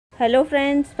Hello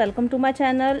friends, welcome to my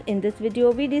channel. In this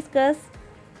video we discuss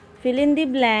fill in the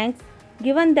blanks.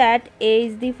 Given that A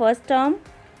is the first term,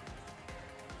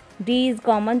 D is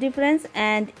common difference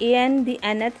and AN the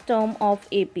nth term of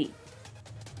AP.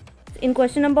 In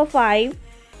question number 5,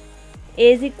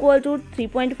 A is equal to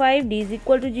 3.5, D is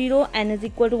equal to 0, N is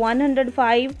equal to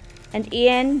 105 and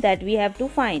AN that we have to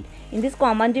find. In this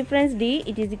common difference D,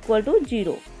 it is equal to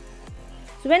 0.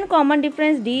 So when common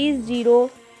difference D is 0,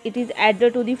 it is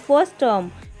added to the first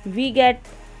term, we get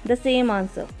the same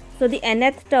answer. So the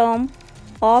nth term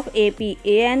of AP,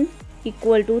 AN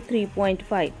equal to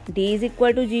 3.5, D is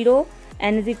equal to 0,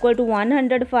 N is equal to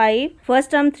 105.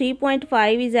 First term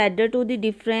 3.5 is added to the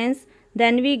difference,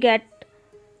 then we get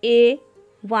A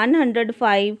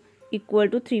 105 equal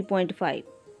to 3.5.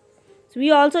 So we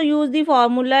also use the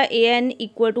formula AN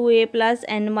equal to A plus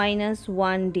N minus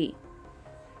 1D.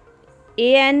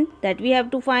 AN that we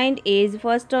have to find, A is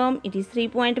first term, it is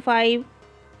 3.5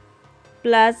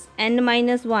 plus N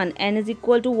minus 1, N is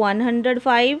equal to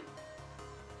 105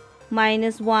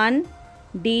 minus 1,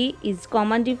 D is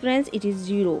common difference, it is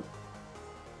 0.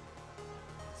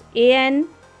 So AN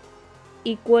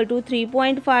equal to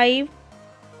 3.5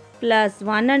 plus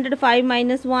 105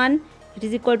 minus 1, it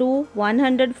is equal to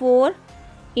 104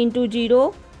 into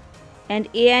 0, and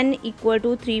AN equal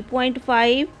to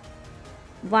 3.5,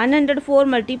 104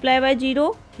 multiplied by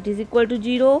 0, it is equal to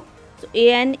 0. So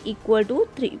AN equal to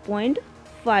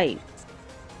 3.5.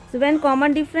 So when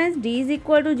common difference D is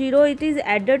equal to 0, it is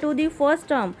added to the first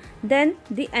term, then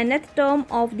the nth term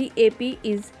of the AP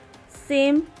is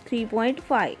same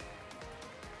 3.5.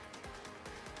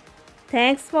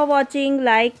 Thanks for watching.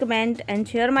 Like, comment and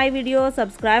share my video.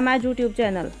 Subscribe my YouTube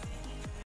channel.